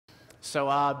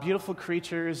So Beautiful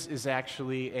Creatures is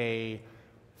actually a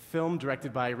film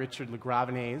directed by Richard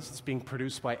LaGravenese. It's being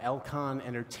produced by Elcon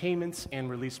Entertainment and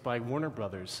released by Warner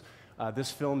Brothers.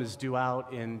 This film is due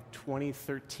out in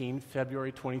 2013,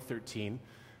 February 2013,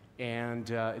 and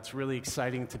it's really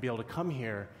exciting to be able to come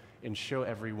here and show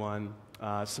everyone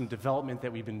some development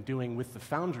that we've been doing with the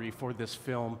Foundry for this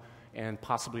film and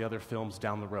possibly other films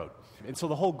down the road. And so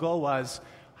the whole goal was,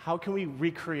 how can we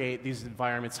recreate these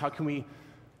environments? How can we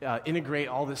integrate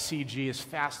all the CG as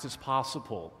fast as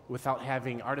possible without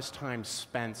having artist time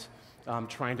spent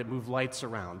trying to move lights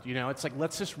around? You know, it's like,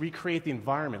 let's just recreate the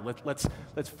environment. Let's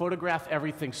photograph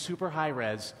everything super high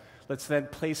res. Let's then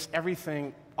place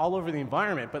everything all over the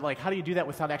environment. But like, how do you do that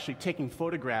without actually taking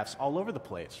photographs all over the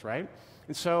place, right?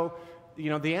 And so, you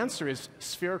know, the answer is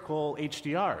spherical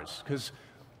HDRs, because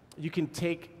you can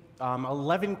take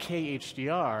 11K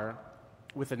HDR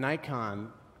with a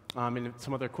Nikon and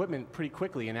some other equipment pretty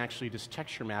quickly and actually just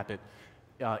texture map it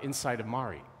inside of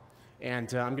Mari.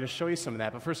 And I'm going to show you some of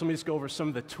that. But first, let me just go over some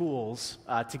of the tools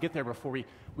to get there before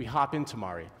we hop into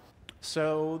Mari.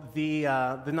 So the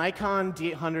Nikon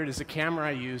D800 is a camera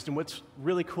I used, and what's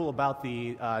really cool about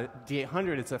the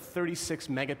D800, it's a 36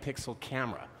 megapixel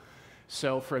camera.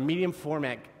 So for a medium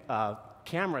format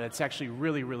camera, that's actually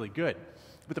really, really good.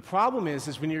 But the problem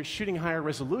is when you're shooting higher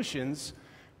resolutions,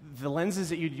 the lenses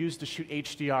that you'd use to shoot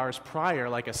HDRs prior,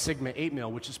 like a Sigma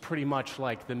 8mm, which is pretty much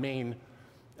like the main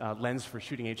lens for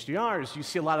shooting HDRs, you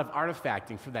see a lot of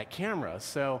artifacting for that camera.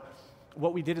 So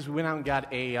what we did is we went out and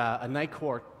got a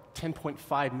Nikkor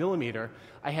 10.5 millimeter.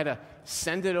 I had to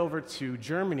send it over to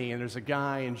Germany, and there's a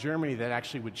guy in Germany that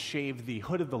actually would shave the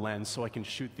hood of the lens so I can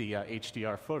shoot the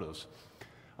HDR photos.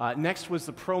 Next was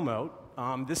the Pro Mode.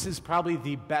 This is probably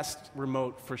the best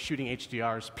remote for shooting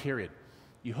HDRs, period.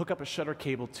 You hook up a shutter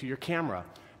cable to your camera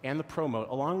and the Pro Mode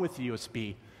along with the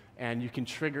USB, and you can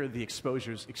trigger the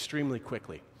exposures extremely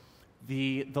quickly.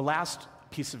 The last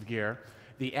piece of gear,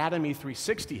 the Atom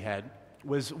E360 head,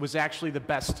 was actually the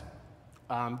best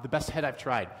head I've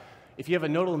tried. If you have a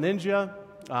Nodal Ninja,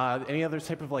 any other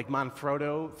type of like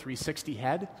Manfrotto 360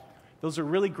 head, those are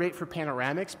really great for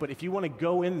panoramics, but if you want to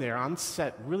go in there on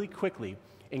set really quickly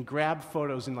and grab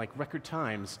photos in like record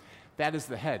times, that is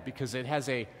the head, because it has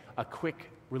a quick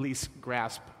release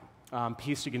grasp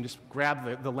piece. You can just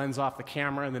grab the lens off the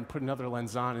camera and then put another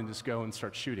lens on and just go and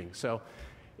start shooting. So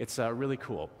it's really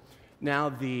cool. Now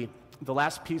the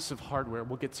last piece of hardware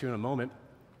we'll get to in a moment,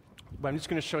 but I'm just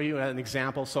going to show you an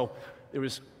example. So there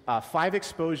was 5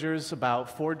 exposures,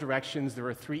 about 4 directions. There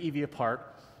were 3 EV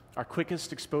apart. Our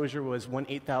quickest exposure was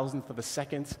 1/8,000th of a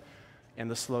second,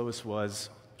 and the slowest was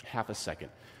half a second.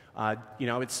 You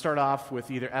know, it'd start off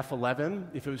with either f11.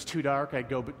 If it was too dark, I'd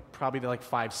go probably to like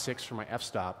 5/6 for my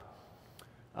f-stop.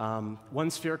 One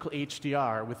spherical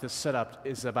HDR with this setup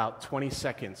is about 20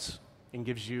 seconds and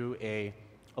gives you a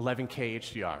 11K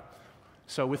HDR.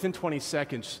 So within 20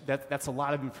 seconds, that's a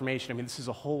lot of information. I mean, this is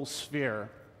a whole sphere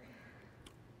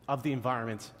of the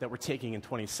environment that we're taking in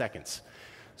 20 seconds.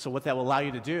 So what that will allow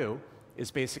you to do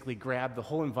is basically grab the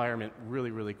whole environment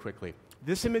really, really quickly.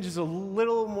 This image is a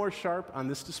little more sharp on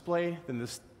this display than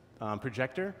this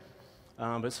projector.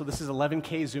 So this is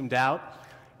 11K zoomed out,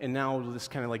 and now we'll just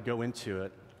kind of like go into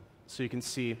it. So you can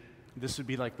see this would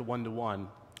be like the 1-to-1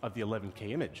 of the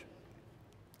 11K image.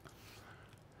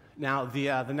 Now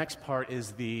the next part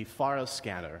is the Faro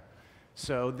Scanner.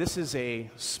 So this is a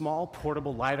small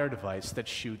portable LiDAR device that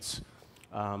shoots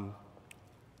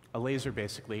a laser,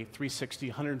 basically, 360,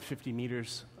 150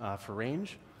 meters for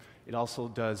range. It also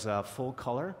does full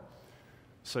color.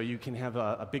 So you can have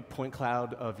a big point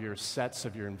cloud of your sets,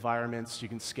 of your environments. You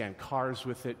can scan cars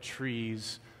with it,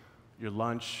 trees, your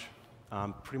lunch,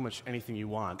 pretty much anything you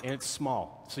want. And it's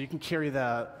small. So you can carry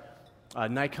the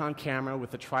Nikon camera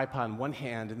with a tripod in one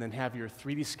hand and then have your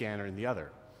 3D scanner in the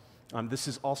other. This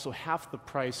is also half the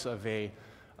price of a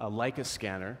Leica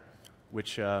scanner,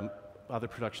 which other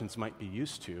productions might be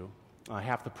used to,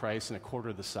 half the price and a quarter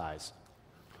of the size.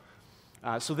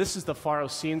 So this is the Faro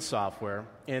Scene software,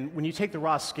 and when you take the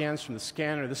raw scans from the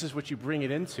scanner, this is what you bring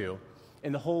it into,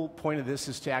 and the whole point of this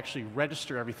is to actually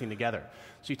register everything together.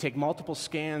 So you take multiple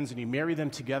scans and you marry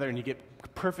them together and you get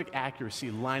perfect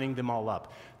accuracy lining them all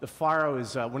up. The Faro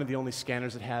is one of the only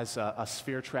scanners that has a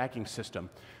sphere tracking system,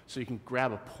 so you can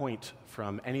grab a point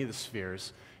from any of the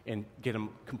spheres and get them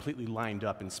completely lined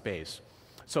up in space.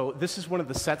 So this is one of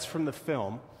the sets from the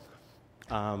film.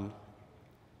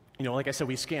 You know, like I said,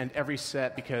 we scanned every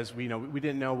set because we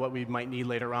didn't know what we might need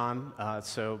later on.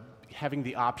 So having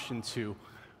the option to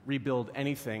rebuild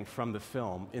anything from the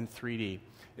film in 3D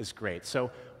is great. So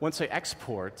once I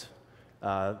export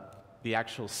the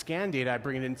actual scan data, I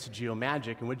bring it into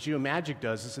Geomagic, and what Geomagic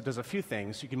does is it does a few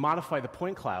things. You can modify the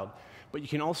point cloud, but you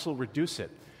can also reduce it.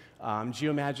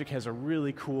 Geomagic has a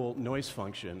really cool noise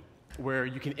function where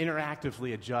you can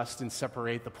interactively adjust and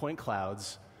separate the point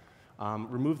clouds,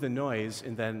 remove the noise,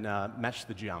 and then mesh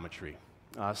the geometry.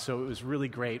 So it was really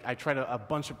great. I tried a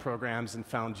bunch of programs and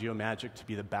found Geomagic to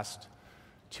be the best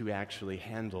to actually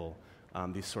handle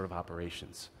these sort of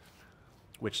operations,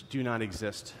 which do not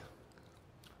exist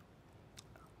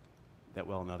that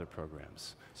well in other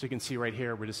programs. So you can see right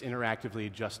here, we're just interactively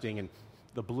adjusting, and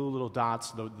the blue little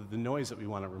dots, the noise that we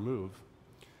want to remove.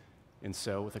 And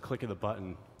so with a click of the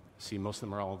button, see, most of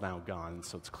them are all now gone,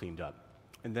 so it's cleaned up.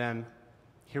 And then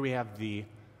here we have the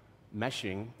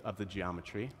meshing of the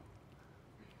geometry.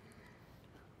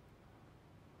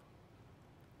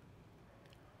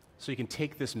 So you can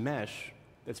take this mesh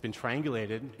that's been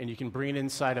triangulated, and you can bring it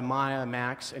inside of Maya,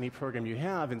 Max, any program you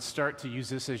have, and start to use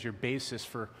this as your basis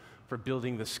for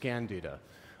building the scan data.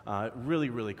 Really,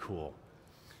 really cool.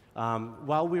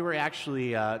 While we were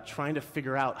actually trying to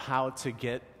figure out how to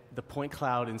get the point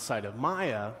cloud inside of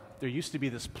Maya, there used to be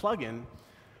this plugin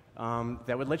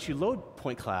that would let you load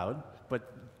point cloud,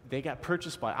 but they got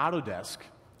purchased by Autodesk.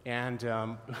 And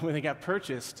when they got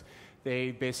purchased,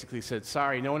 they basically said,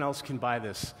 sorry, no one else can buy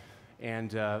this.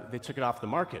 And they took it off the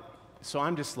market. So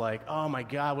I'm just like, oh my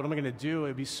God, what am I going to do? It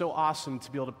would be so awesome to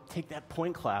be able to take that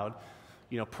point cloud,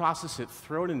 process it,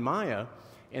 throw it in Maya,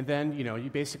 and then, you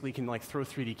basically can like throw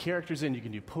 3D characters in. You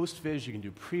can do post-viz, you can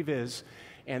do pre-viz.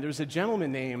 And there's a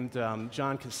gentleman named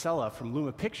John Casella from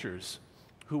Luma Pictures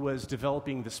who was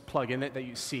developing this plugin that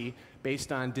you see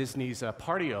based on Disney's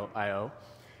Party.io.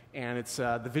 And it's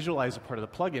the visualizer part of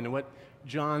the plugin. And what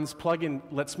John's plugin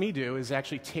lets me do is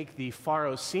actually take the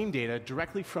Faro scene data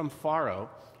directly from Faro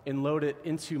and load it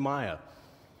into Maya.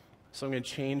 So I'm going to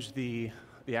change the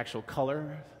actual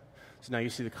color. So now you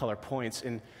see the color points.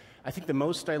 And I think the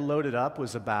most I loaded up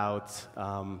was about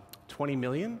 20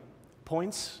 million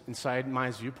points inside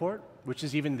Maya's viewport, which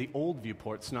is even the old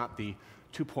viewport. It's not the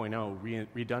 2.0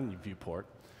 redone viewport.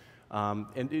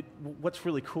 And what's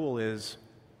really cool is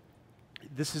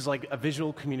this is like a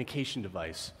visual communication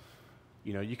device.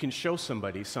 You can show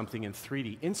somebody something in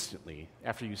 3D instantly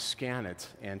after you scan it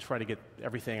and try to get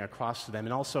everything across to them.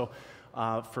 And also,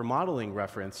 for modeling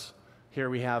reference, here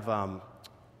we have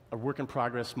a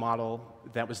work-in-progress model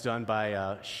that was done by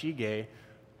Shige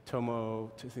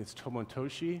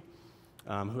Tomotoshi,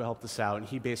 who helped us out. And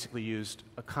he basically used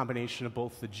a combination of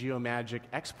both the Geomagic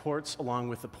exports along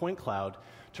with the point cloud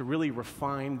to really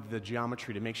refine the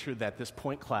geometry to make sure that this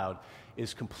point cloud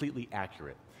is completely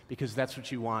accurate. Because that's what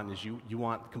you want, is you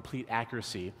want complete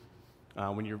accuracy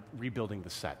when you're rebuilding the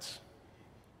sets.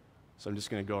 So I'm just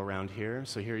going to go around here.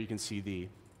 So here you can see the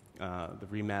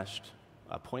remeshed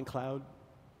point cloud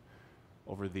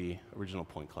over the original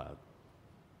point cloud.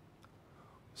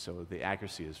 So the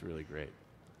accuracy is really great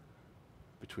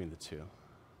between the two.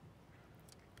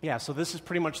 Yeah, so this is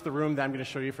pretty much the room that I'm going to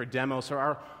show you for demo.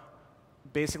 So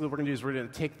basically what we're going to do is we're going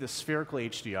to take the spherical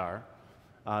HDR,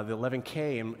 the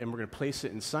 11K, and we're going to place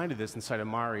it inside of this, inside of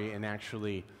Mari, and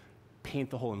actually paint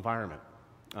the whole environment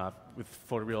with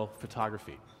photoreal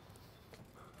photography.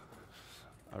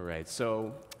 All right,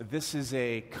 so this is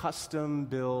a custom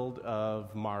build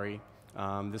of Mari.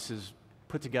 This is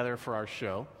put together for our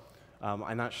show.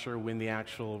 I'm not sure when the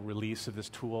actual release of this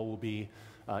tool will be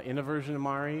in a version of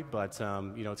Mari, but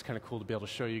it's kind of cool to be able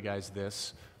to show you guys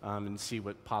this and see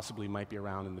what possibly might be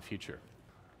around in the future.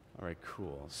 All right,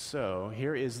 cool. So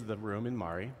here is the room in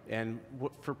Mari. And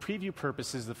for preview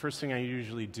purposes, the first thing I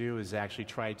usually do is actually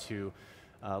try to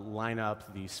line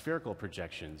up the spherical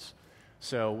projections.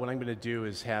 So what I'm going to do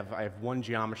is I have one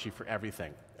geometry for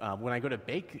everything. When I go to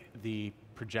bake the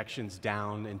projections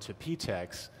down into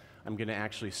PTEX, I'm going to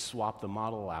actually swap the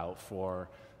model out for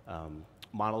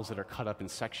models that are cut up in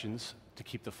sections to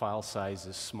keep the file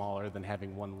sizes smaller than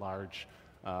having one large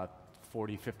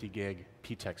 40, 50 gig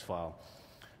PTEX file.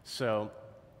 So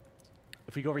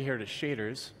if we go over here to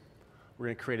shaders, we're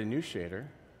going to create a new shader. I'm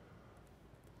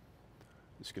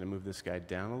just going to move this guy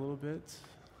down a little bit.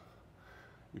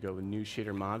 We go with new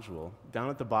shader module. Down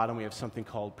at the bottom, we have something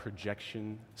called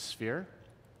projection sphere.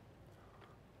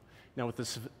 Now with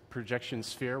this projection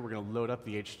sphere, we're going to load up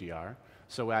the HDR.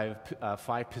 So I have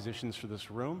 5 positions for this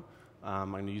room.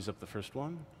 I'm going to use up the first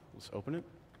one. Let's open it.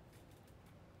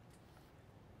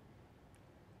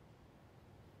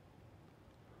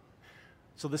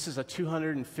 So this is a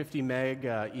 250 meg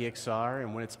EXR,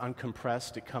 and when it's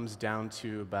uncompressed, it comes down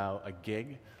to about a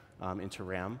gig into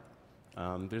RAM.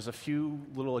 There's a few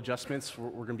little adjustments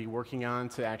we're going to be working on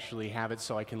to actually have it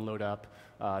so I can load up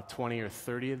 20 or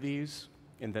 30 of these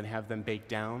and then have them bake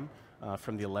down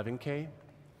from the 11K.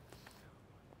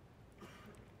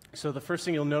 So the first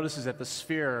thing you'll notice is that the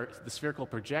spherical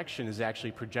projection is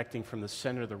actually projecting from the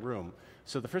center of the room.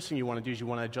 So the first thing you want to do is you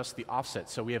want to adjust the offset.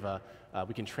 So we have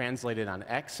we can translate it on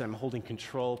X. I'm holding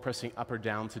Control, pressing up or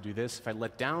down to do this. If I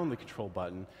let down the Control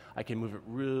button, I can move it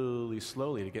really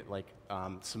slowly to get like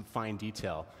some fine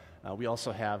detail. We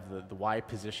also have the Y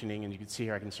positioning, and you can see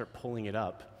here I can start pulling it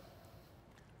up.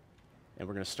 And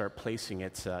we're going to start placing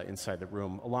it inside the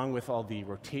room, along with all the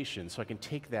rotation. So I can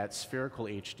take that spherical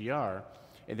HDR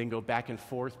and then go back and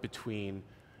forth between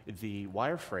the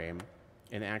wireframe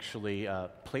and actually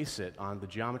place it on the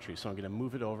geometry. So I'm going to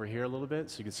move it over here a little bit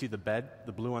so you can see the bed.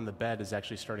 The blue on the bed is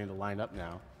actually starting to line up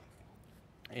now.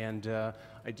 And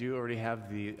I do already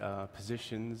have the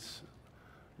positions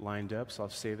lined up, so I'll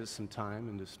save it some time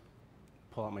and just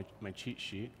pull out my cheat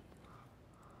sheet.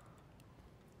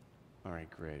 All right,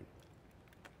 great.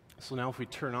 So now if we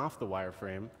turn off the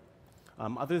wireframe,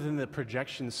 other than the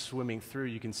projections swimming through,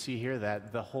 you can see here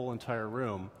that the whole entire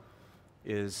room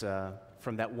is,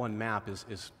 from that one map,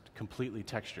 is completely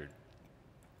textured.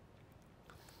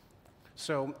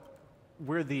 So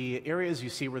where the areas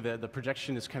you see where the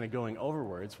projection is kind of going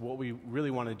overwards, what we really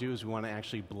want to do is we want to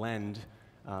actually blend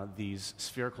these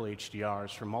spherical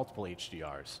HDRs from multiple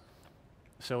HDRs.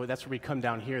 So that's where we come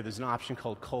down here. There's an option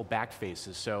called Colback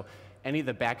Faces. So any of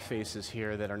the back faces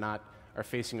here that are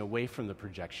facing away from the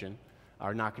projection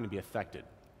are not going to be affected.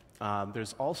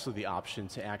 There's also the option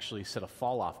to actually set a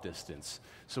fall-off distance.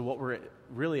 So what we're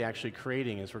really actually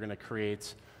creating is we're going to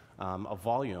create a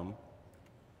volume.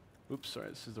 Oops, sorry,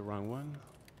 this is the wrong one.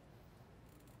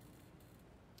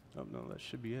 Oh, no, that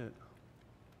should be it.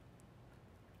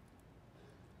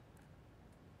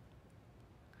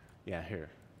 Yeah, here.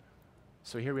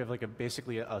 So here we have like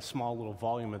basically a small little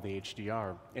volume of the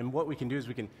HDR. And what we can do is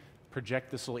we can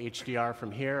project this little HDR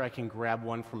from here. I can grab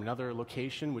one from another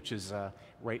location, which is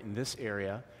right in this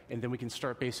area, and then we can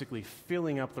start basically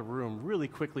filling up the room really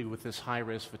quickly with this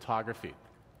high-res photography.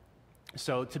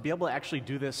 So to be able to actually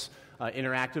do this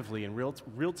interactively in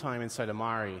real time inside of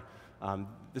Mari,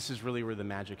 this is really where the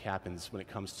magic happens when it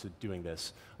comes to doing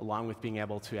this, along with being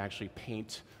able to actually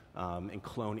paint and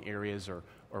clone areas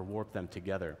or warp them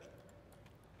together.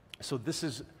 So this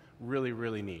is really,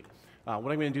 really neat.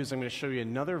 What I'm going to do is I'm going to show you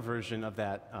another version of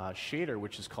that shader,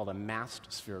 which is called a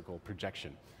masked spherical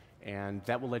projection. And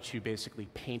that will let you basically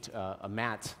paint a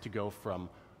matte to go from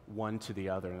one to the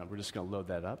other. And we're just going to load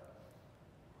that up.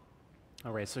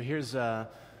 All right, so here's a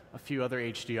few other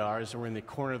HDRs, and we're in the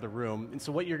corner of the room. And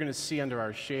so what you're going to see under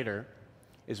our shader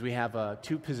is we have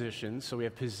two positions. So we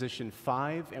have position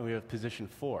 5 and we have position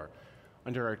 4.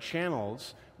 Under our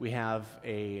channels, we have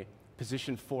a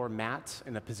position 4 matte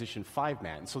and a position 5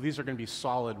 matte. And so these are going to be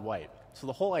solid white. So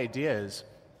the whole idea is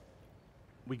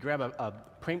we grab a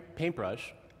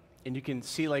paintbrush, and you can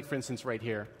see, like, for instance, right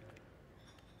here,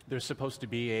 there's supposed to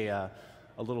be a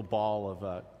little ball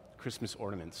of Christmas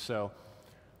ornaments. So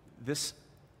this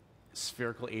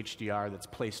spherical HDR that's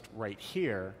placed right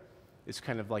here is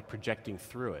kind of like projecting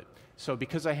through it. So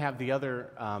because I have the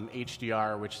other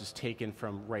HDR, which is taken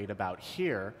from right about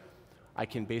here, I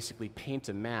can basically paint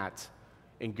a matte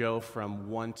and go from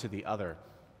one to the other,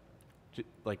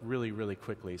 like really, really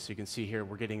quickly. So you can see here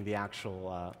we're getting the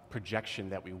actual projection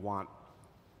that we want.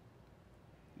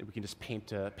 And we can just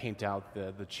paint out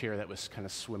the chair that was kind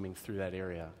of swimming through that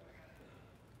area.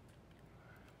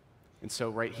 And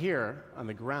so right here on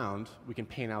the ground, we can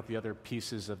paint out the other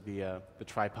pieces of the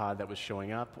tripod that was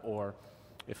showing up. Or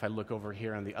if I look over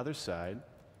here on the other side,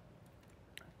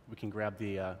 we can grab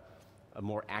a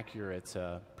more accurate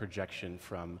projection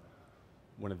from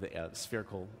one of the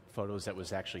spherical photos that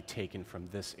was actually taken from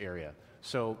this area.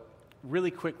 So really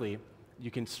quickly,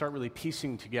 you can start really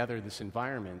piecing together this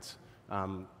environment,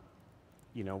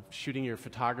 shooting your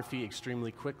photography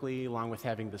extremely quickly, along with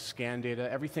having the scan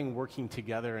data, everything working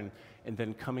together and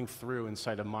then coming through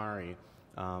inside of Mari.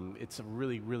 It's a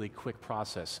really, really quick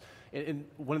process. And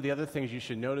one of the other things you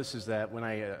should notice is that when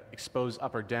I expose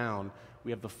up or down, we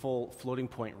have the full floating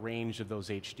point range of those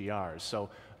HDRs.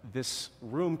 So this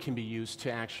room can be used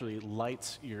to actually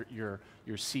light your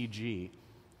CG,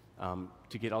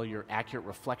 to get all your accurate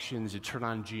reflections, to turn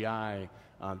on GI,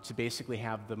 to basically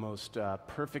have the most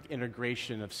perfect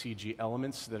integration of CG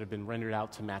elements that have been rendered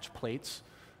out to match plates.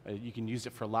 You can use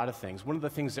it for a lot of things. One of the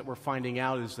things that we're finding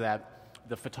out is that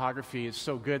the photography is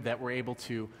so good that we're able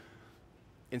to,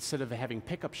 instead of having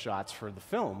pickup shots for the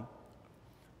film,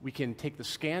 we can take the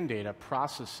scan data,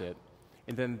 process it,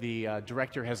 and then the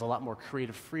director has a lot more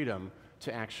creative freedom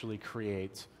to actually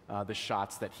create the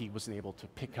shots that he wasn't able to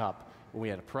pick up when we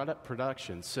had a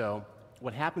production. So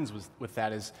what happens with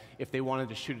that is if they wanted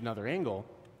to shoot another angle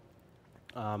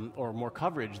or more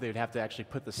coverage, they would have to actually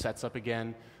put the sets up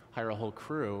again, hire a whole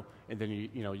crew, and then you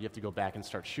have to go back and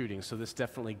start shooting. So this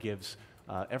definitely gives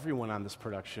everyone on this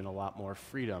production a lot more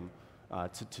freedom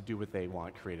to do what they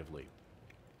want creatively.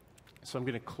 So I'm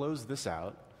going to close this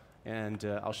out, and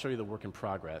I'll show you the work in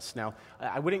progress. Now,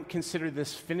 I wouldn't consider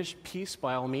this finished piece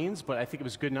by all means, but I think it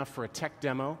was good enough for a tech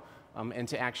demo and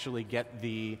to actually get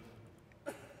the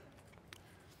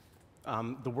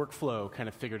workflow kind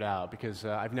of figured out, because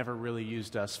I've never really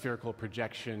used a spherical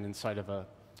projection inside of a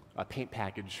paint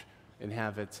package and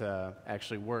have it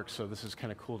actually work, so this is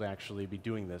kind of cool to actually be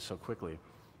doing this so quickly.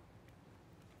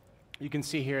 You can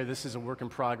see here, this is a work in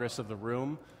progress of the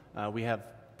room. We have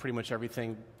pretty much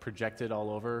everything projected all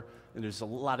over, and there's a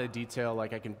lot of detail.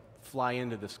 Like I can fly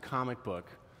into this comic book,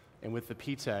 and with the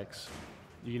PTEX,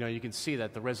 you can see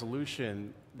that the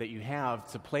resolution that you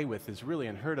have to play with is really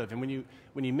unheard of. And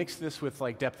when you mix this with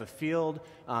like depth of field,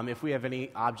 if we have any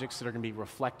objects that are going to be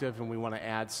reflective and we want to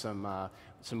add some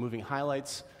moving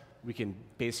highlights, we can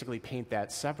basically paint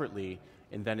that separately,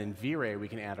 and then in V-Ray we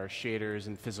can add our shaders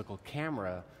and physical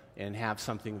camera and have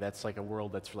something that's like a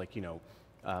world that's like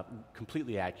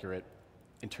completely accurate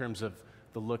in terms of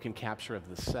the look and capture of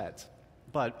the set.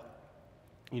 But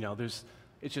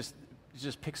it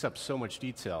just picks up so much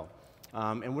detail.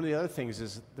 And one of the other things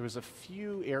is there was a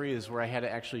few areas where I had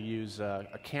to actually use a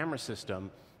camera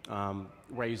system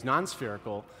where I use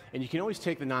non-spherical, and you can always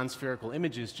take the non-spherical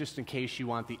images just in case you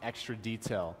want the extra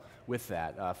detail with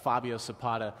that. Fabio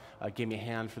Zapata gave me a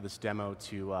hand for this demo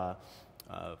to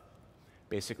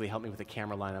basically help me with the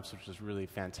camera lineups, which was really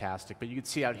fantastic. But you can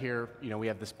see out here, we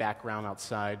have this background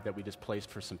outside that we just placed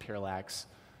for some parallax,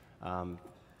 and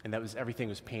everything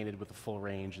was painted with the full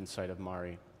range inside of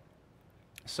Mari.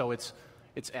 So it's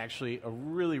actually a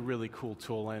really, really cool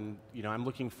tool, and I'm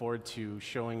looking forward to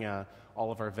showing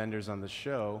all of our vendors on the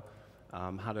show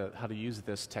how to use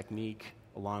this technique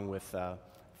along with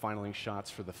finaling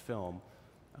shots for the film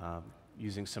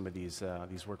using some of these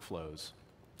workflows.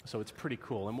 So it's pretty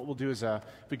cool. And what we'll do is if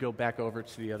we go back over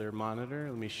to the other monitor,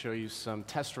 let me show you some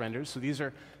test renders. So these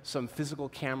are some physical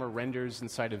camera renders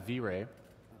inside of V-Ray.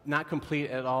 Not complete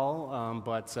at all,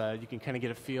 but you can kind of get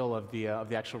a feel of the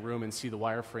actual room and see the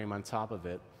wireframe on top of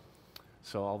it.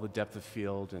 So all the depth of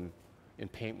field and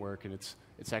paint work, and it's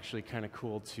actually kind of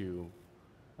cool to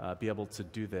be able to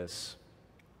do this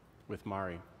with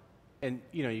Mari. And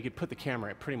you could put the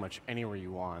camera pretty much anywhere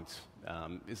you want,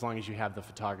 as long as you have the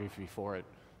photography for it.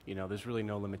 There's really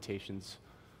no limitations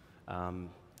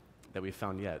that we've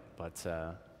found yet, but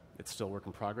it's still a work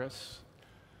in progress.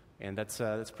 And that's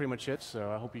pretty much it.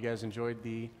 So I hope you guys enjoyed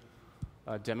the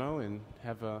demo and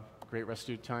have a great rest of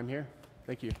your time here.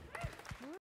 Thank you.